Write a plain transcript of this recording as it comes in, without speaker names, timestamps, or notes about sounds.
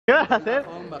¿Qué vas a hacer?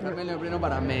 Bajarme el neopreno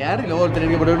para mear y luego tener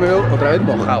que ponérmelo otra vez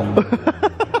mojado.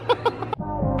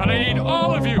 And I need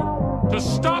all of you to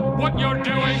stop what you're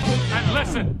doing and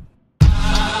listen.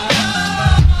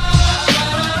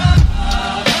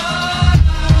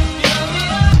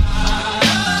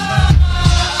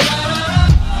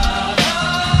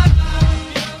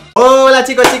 Hola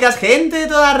chicos, chicas, gente de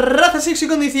toda raza, sexo y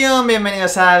condición.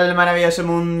 Bienvenidos al maravilloso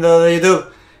mundo de YouTube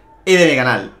y de mi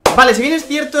canal. Vale, si bien es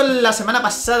cierto, la semana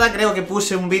pasada creo que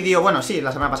puse un vídeo, bueno, sí,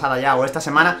 la semana pasada ya, o esta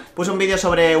semana, puse un vídeo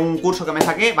sobre un curso que me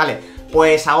saqué, vale,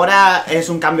 pues ahora es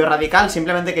un cambio radical,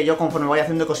 simplemente que yo conforme voy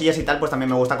haciendo cosillas y tal, pues también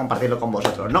me gusta compartirlo con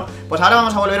vosotros, ¿no? Pues ahora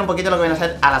vamos a volver un poquito a lo que viene a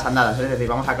ser a las andadas, es decir,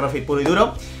 vamos a Crossfit puro y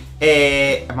duro,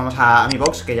 vamos a mi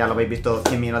box, que ya lo habéis visto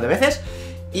 100 millones de veces.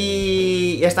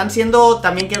 Y están siendo,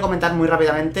 también quiero comentar muy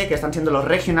rápidamente, que están siendo los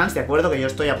regionals, ¿de acuerdo? Que yo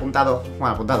estoy apuntado,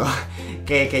 bueno, apuntado,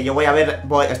 que yo voy a ver,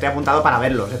 estoy apuntado para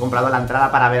verlos. He comprado la entrada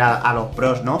para ver a los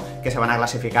pros, ¿no? Que se van a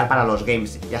clasificar para los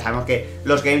games. Ya sabemos que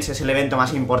los games es el evento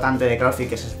más importante de CrossFit,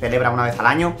 que se celebra una vez al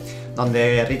año,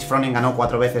 donde Rich Froning ganó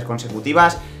 4 veces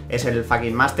consecutivas, es el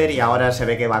fucking master y ahora se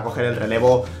ve que va a coger el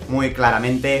relevo muy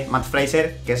claramente Matt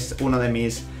Fraser, que es uno de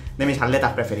mis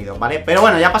atletas preferidos, ¿vale? Pero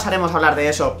bueno, ya pasaremos a hablar de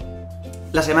eso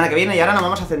la semana que viene y ahora nos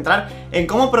vamos a centrar en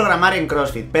cómo programar en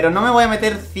CrossFit. Pero no me voy a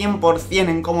meter 100%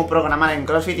 en cómo programar en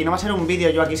CrossFit y no va a ser un vídeo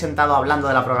yo aquí sentado hablando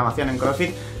de la programación en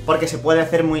CrossFit porque se puede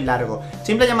hacer muy largo.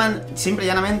 Simple y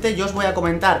llanamente yo os voy a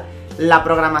comentar la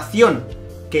programación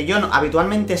que yo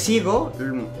habitualmente sigo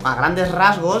a grandes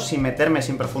rasgos, sin meterme,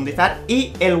 sin profundizar,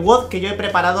 y el WOD que yo he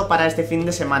preparado para este fin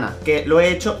de semana, que lo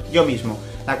he hecho yo mismo,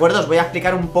 ¿de acuerdo? Os voy a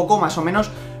explicar un poco más o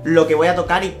menos lo que voy a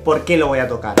tocar y por qué lo voy a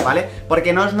tocar, ¿vale?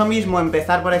 Porque no es lo mismo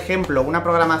empezar, por ejemplo, una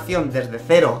programación desde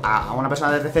cero a una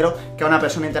persona desde cero que a una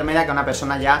persona intermedia, que a una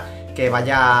persona ya que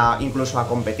vaya incluso a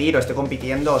competir o esté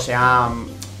compitiendo o sea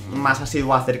más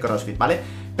asiduo a hacer CrossFit, ¿vale?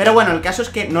 Pero bueno, el caso es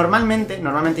que normalmente,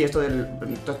 y esto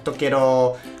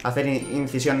quiero hacer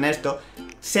incisión en esto,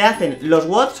 se hacen los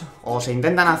wods, o se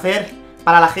intentan hacer,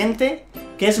 para la gente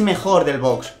que es mejor del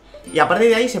box. Y a partir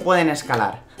de ahí se pueden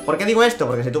escalar. ¿Por qué digo esto?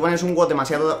 Porque si tú pones un WOD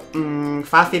demasiado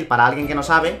fácil para alguien que no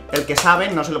sabe, el que sabe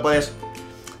no se lo puedes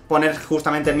poner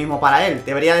justamente el mismo para él.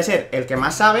 Debería de ser el que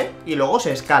más sabe y luego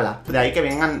se escala. De ahí que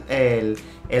vengan el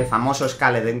famoso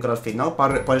scaled en CrossFit, ¿no?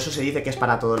 Por eso se dice que es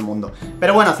para todo el mundo.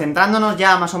 Pero bueno, centrándonos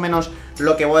ya más o menos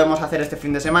lo que podemos hacer este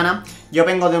fin de semana. Yo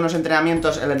vengo de unos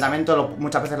entrenamientos, el entrenamiento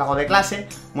muchas veces lo hago de clase,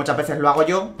 muchas veces lo hago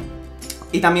yo.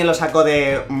 Y también lo saco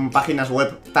de páginas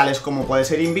web tales como puede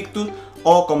ser Invictus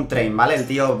o Comtrain, ¿vale? El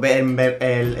tío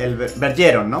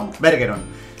Bergeron, ¿no? Bergeron,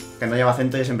 que no lleva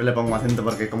acento, yo siempre le pongo acento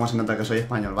porque como se nota que soy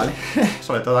español, ¿vale?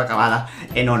 Sobre todo acabada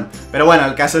en on. Pero bueno,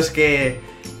 el caso es que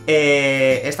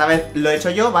esta vez lo he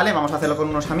hecho yo, ¿vale? Vamos a hacerlo con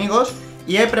unos amigos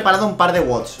y he preparado un par de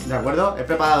WODs, ¿de acuerdo? He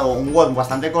preparado un WOD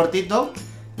bastante cortito,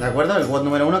 ¿de acuerdo? El WOD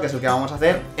número 1, que es el que vamos a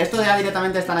hacer. Esto ya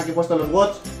directamente están aquí puestos los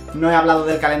WODs. No he hablado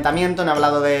del calentamiento, no he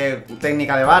hablado de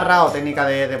técnica de barra o técnica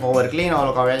de power clean o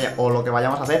lo que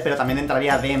vayamos a hacer, pero también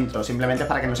entraría dentro, simplemente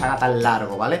para que no se haga tan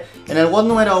largo, ¿vale? En el WOD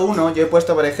número 1 yo he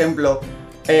puesto, por ejemplo,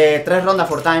 3 rondas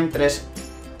for time, 3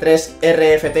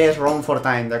 RFTs round for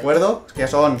time, ¿de acuerdo? Que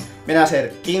son, vienen a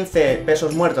ser 15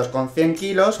 pesos muertos con 100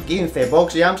 kilos, 15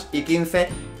 box jumps y 15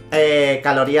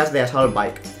 calorías de assault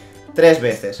bike. 3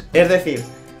 veces. Es decir,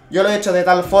 yo lo he hecho de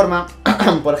tal forma,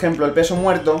 por ejemplo, el peso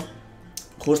muerto,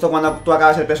 justo cuando tú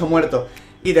acabas el peso muerto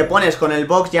y te pones con el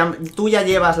box jump, tú ya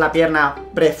llevas la pierna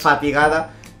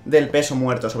prefatigada del peso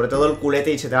muerto, sobre todo el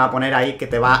culete, y se te va a poner ahí que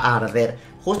te va a arder.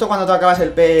 Justo cuando tú acabas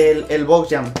el box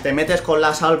jump, te metes con la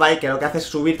assault bike, que lo que hace es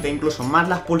subirte incluso más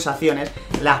las pulsaciones,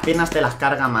 las piernas te las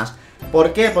carga más.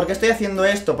 ¿Por qué? ¿Por qué estoy haciendo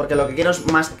esto? Porque lo que quiero es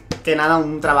más que nada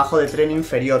un trabajo de tren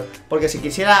inferior, porque si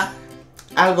quisiera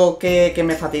algo que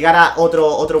me fatigara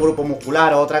otro grupo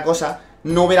muscular o otra cosa,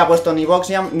 no hubiera puesto ni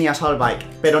box jump ni assault bike.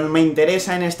 Pero me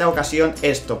interesa en esta ocasión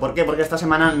esto. ¿Por qué? Porque esta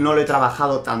semana no lo he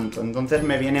trabajado tanto, entonces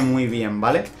me viene muy bien,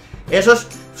 ¿vale? Esos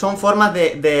son formas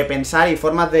de pensar y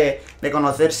formas de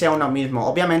conocerse a uno mismo.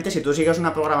 Obviamente, si tú sigues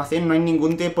una programación no hay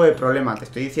ningún tipo de problema. Te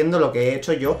estoy diciendo lo que he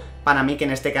hecho yo para mí, que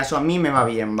en este caso a mí me va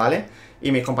bien, ¿vale?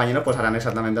 Y mis compañeros pues harán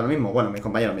exactamente lo mismo. Bueno, mis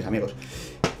compañeros, mis amigos.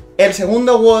 El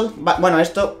segundo WOD, bueno,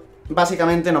 esto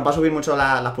básicamente nos va a subir mucho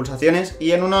las pulsaciones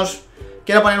y en unos...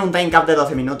 Quiero poner un time cap de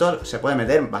 12 minutos, se puede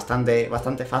meter bastante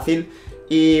fácil.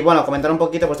 Y bueno, comentar un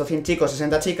poquito, he puesto 100 chicos,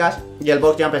 60 chicas, y el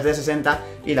box jump es de 60,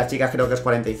 y las chicas creo que es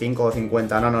 45 o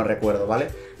 50, no recuerdo, ¿vale?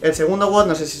 El segundo WOD,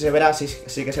 no sé si se verá, sí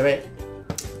que se ve,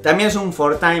 También es un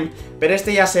for time, pero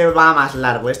este ya se va más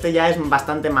largo, este ya es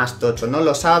bastante más tocho, ¿no?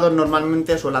 Los sábados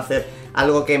normalmente suelo hacer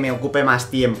algo que me ocupe más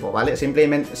tiempo, ¿vale? Simple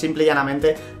y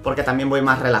llanamente porque también voy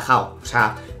más relajado. O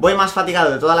sea, voy más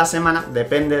fatigado de toda la semana,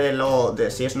 depende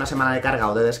de si es una semana de carga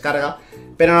o de descarga.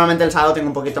 Pero normalmente el sábado tengo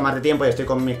un poquito más de tiempo y estoy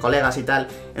con mis colegas y tal.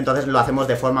 Entonces lo hacemos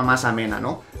de forma más amena,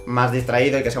 ¿no? Más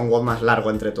distraído y que sea un WOD más largo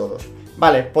entre todos.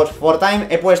 Vale, pues for time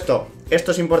he puesto,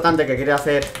 esto es importante que quería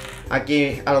hacer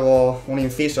aquí un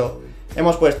inciso.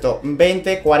 Hemos puesto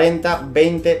 20, 40,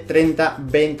 20, 30,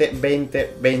 20,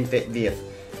 20, 20, 10.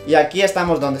 Y aquí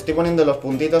estamos donde estoy poniendo los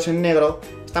puntitos en negro.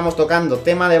 Estamos tocando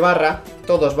tema de barra,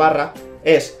 todos barra,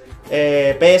 es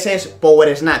PS es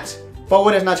Power Snatch.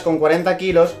 Power Snatch con 40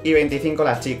 kilos y 25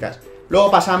 las chicas.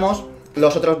 Luego pasamos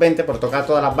los otros 20 por tocar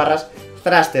todas las barras,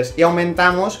 thrusters, y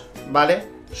aumentamos, ¿vale?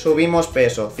 Subimos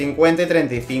peso, 50 y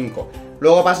 35.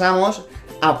 Luego pasamos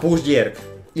a push jerk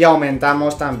y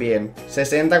aumentamos también,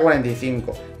 60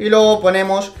 45. Y luego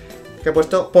ponemos, que he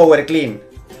puesto Power Clean,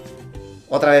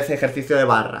 otra vez ejercicio de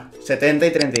barra, 70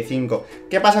 y 35.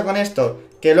 ¿Qué pasa con esto?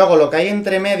 Que luego lo que hay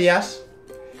entre medias,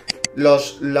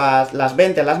 las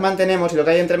 20 las mantenemos, y lo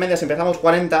que hay entre medias empezamos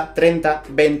 40, 30,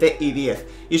 20 y 10.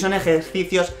 Y son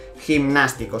ejercicios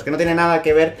gimnásticos, que no tienen nada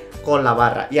que ver con la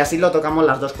barra. Y así lo tocamos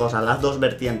las dos cosas, las dos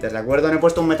vertientes, ¿de acuerdo? No he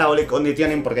puesto un metabolic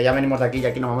conditioning porque ya venimos de aquí y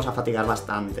aquí nos vamos a fatigar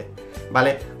bastante,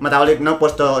 ¿vale? Metabolic no he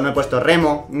puesto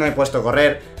remo, no he puesto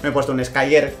correr, no he puesto un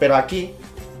skyer, pero aquí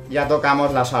ya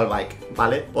tocamos la assault bike,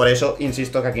 ¿vale? Por eso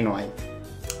insisto que aquí no hay.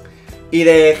 Y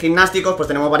de gimnásticos pues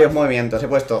tenemos varios movimientos. He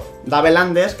puesto double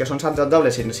unders, que son saltos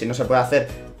dobles, si no se puede hacer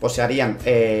pues se harían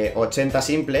 80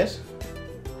 simples.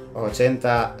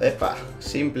 80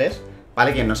 simples,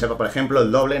 ¿vale? Quien no sepa, por ejemplo,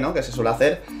 el doble, ¿no? Que se suele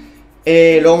hacer.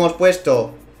 Luego hemos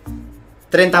puesto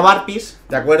 30 burpees,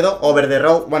 ¿de acuerdo? Over the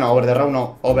row, bueno, over the row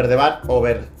no, over the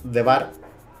bar,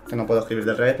 que no puedo escribir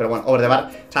del revés, pero bueno, over the bar,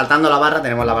 saltando la barra,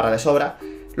 tenemos la barra de sobra.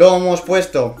 Luego hemos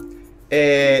puesto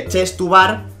chest to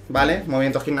bar, ¿vale?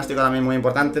 Movimiento gimnástico también muy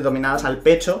importante, dominadas al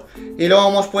pecho. Y luego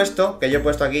hemos puesto, que yo he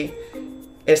puesto aquí,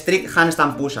 strict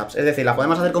handstand push-ups, es decir, la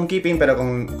podemos hacer con keeping, pero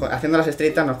haciendo las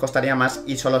estrictas nos costaría más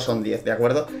y solo son 10, ¿de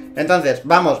acuerdo? Entonces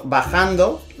vamos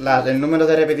bajando el número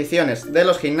de repeticiones de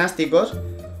los gimnásticos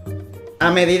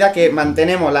a medida que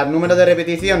mantenemos los números de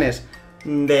repeticiones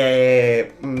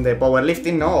de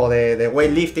powerlifting, ¿no? O de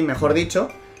weightlifting, mejor dicho,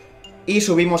 y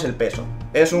subimos el peso.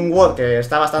 Es un WOD que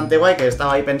está bastante guay, que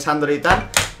estaba ahí pensándolo y tal,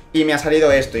 y me ha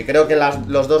salido esto, y creo que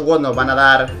los dos WOD nos van a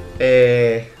dar...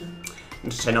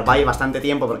 se nos va a ir bastante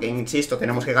tiempo porque, insisto,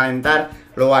 tenemos que calentar.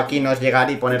 Luego aquí no es llegar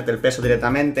y ponerte el peso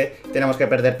directamente. Tenemos que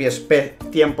perder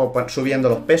tiempo subiendo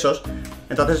los pesos.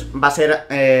 Entonces va a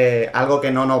ser algo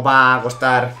que no nos va a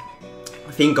costar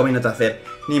 5 minutos hacer.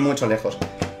 Ni mucho lejos.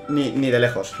 Ni de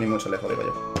lejos, ni mucho lejos, digo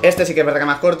yo. Este sí que es verdad que es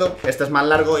más corto, este es más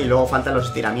largo y luego faltan los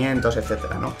estiramientos,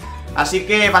 etcétera, ¿no? Así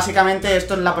que básicamente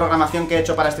esto es la programación que he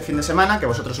hecho para este fin de semana, que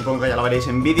vosotros supongo que ya lo veréis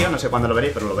en vídeo, no sé cuándo lo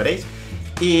veréis, pero lo veréis.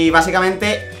 Y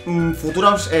básicamente en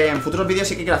futuros vídeos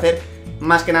sí que quiero hacer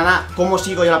más que nada cómo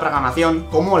sigo yo la programación,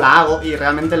 cómo la hago y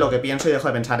realmente lo que pienso y dejo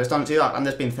de pensar. Esto han sido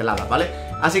grandes pinceladas, ¿vale?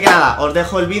 Así que nada, os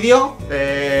dejo el vídeo,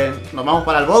 nos vamos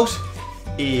para el box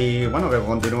y bueno, que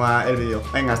continúa el vídeo.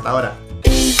 Venga, hasta ahora.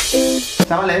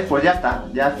 Chavales, pues ya está,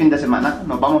 ya es fin de semana,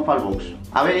 nos vamos para el box.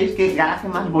 A veréis qué garaje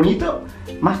más bonito,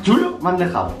 más chulo me han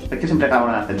dejado. Es que siempre grabo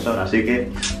en el ascensor, así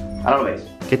que ahora lo veis.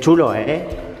 Qué chulo,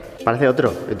 parece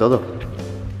otro de todo.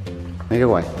 Mira qué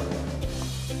guay.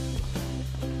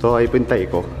 Todo ahí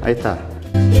pintaico. Ahí está.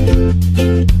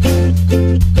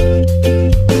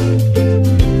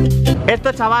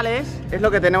 Esto, chavales, es lo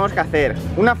que tenemos que hacer.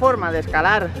 Una forma de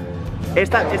escalar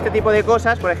este tipo de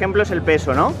cosas, por ejemplo, es el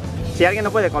peso, ¿no? Si alguien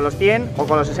no puede con los 100 o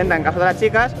con los 60 en caso de las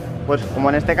chicas, pues como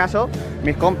en este caso,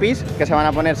 mis compis que se van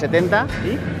a poner 70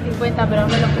 y 50, pero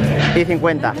menos y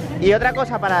 50. Y otra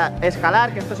cosa para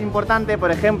escalar, que esto es importante, por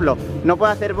ejemplo, no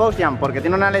puedo hacer box jump porque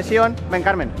tiene una lesión. Ven,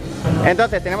 Carmen.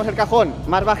 Entonces tenemos el cajón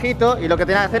más bajito y lo que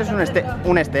tiene que hacer es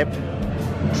un step.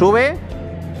 Sube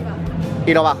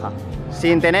y lo baja,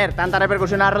 sin tener tanta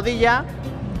repercusión en la rodilla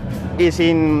y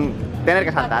sin tener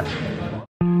que saltar.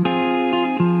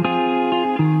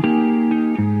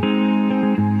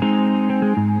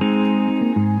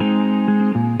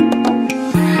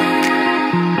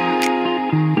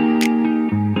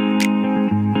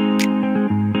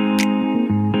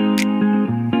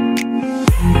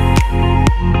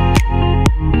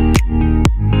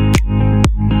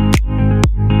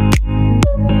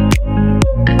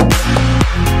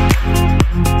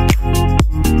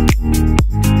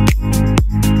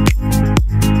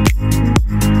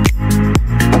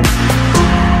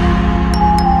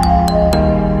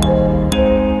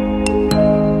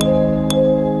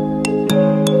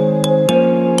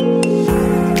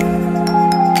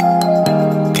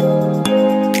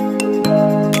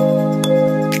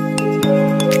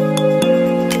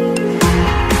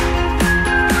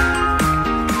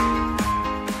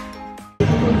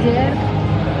 Ayer,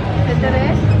 ¿qué te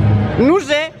ves? No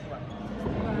sé.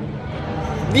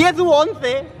 10 u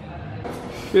 11.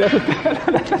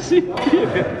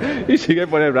 Y sigue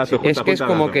por el brazo. Es que es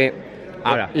como que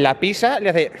ahora la pisa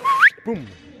le hace ¡pum!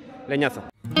 Leñazo.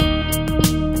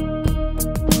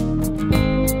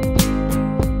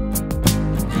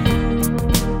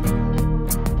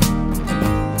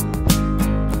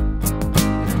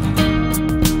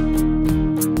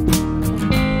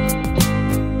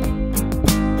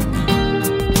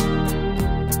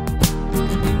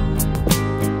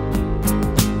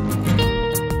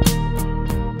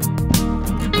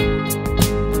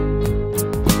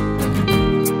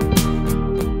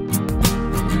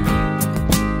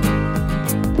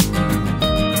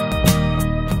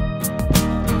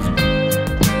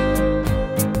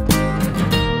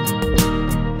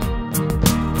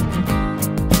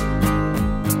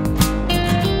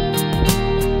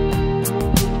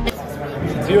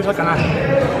 Suscríbete al canal,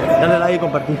 dale like y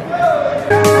compartir.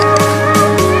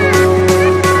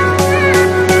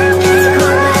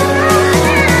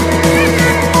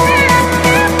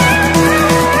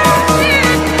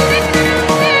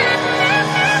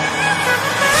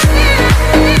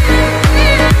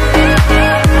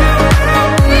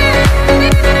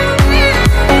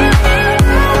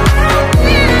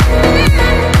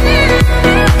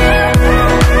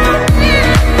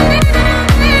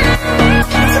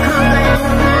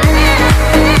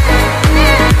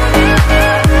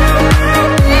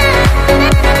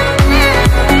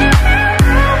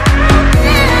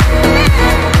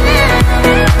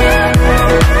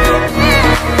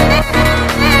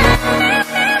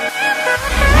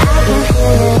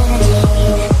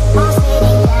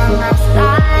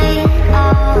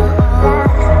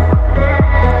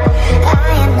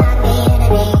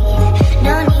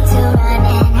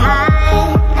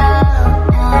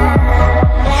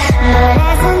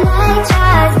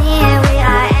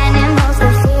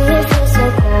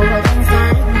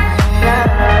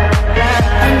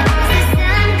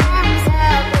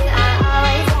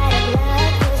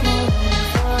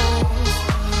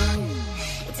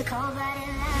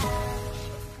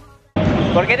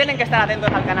 ¿Por qué tienen que estar atentos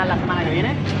al canal la semana que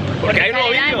viene? Porque hay un nuevo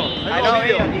vídeo. Hay nuevo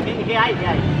vídeo. ¿Y qué hay? ¿Qué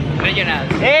hay? Regional.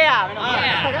 ¡Ea! Menos mal. Te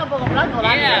ha quedado un poco blanco,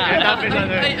 Dani. Estaba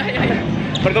pensando.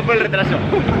 Por culpa del retraso.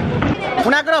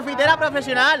 ¡Una crossfitera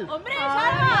profesional! ¡Hombre,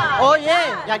 Salva! Oye,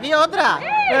 y aquí otra.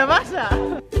 ¿Qué pasa?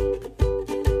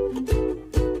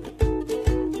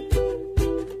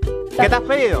 ¿Qué te has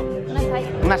pedido?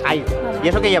 Unas hay. ¿Y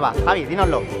eso qué lleva? Javi,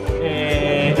 dínoslo.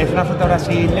 Es una fruta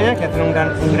brasileña que hace un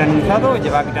granizado,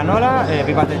 lleva granola,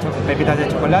 pepitas de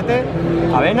chocolate,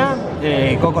 avena,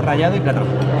 coco rallado y plátano.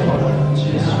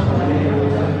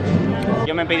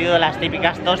 Yo me he pedido las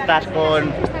típicas tostas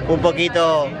con un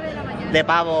poquito de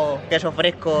pavo, queso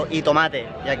fresco y tomate.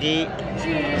 Y aquí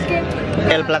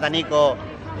el platanico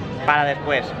para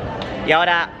después. Y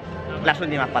ahora las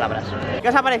últimas palabras. ¿Qué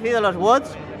os ha parecido los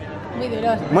wods? Muy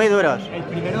duros. Muy duros. El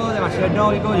primero demasiado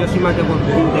lógico, yo soy más de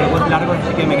wods largos,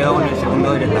 así que me quedo con el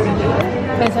segundo directamente.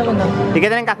 El segundo. ¿Y qué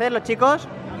tienen que hacer los chicos?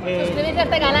 Suscríbete a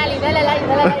este canal y dale like,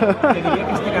 dale like. Te diría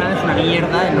que este canal es una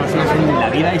mierda, no sé en la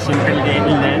vida y siempre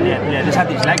le des a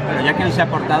dislike, pero ya que os he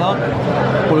aportado,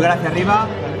 pulgar hacia arriba,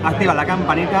 activa la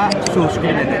campanita,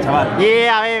 suscríbete, chaval.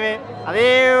 Yeah, baby.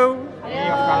 Adiós.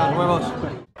 Adiós, a los huevos.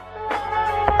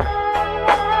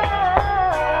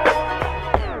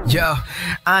 Yo,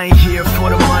 I ain't here for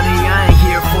the money, I ain't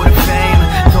here for the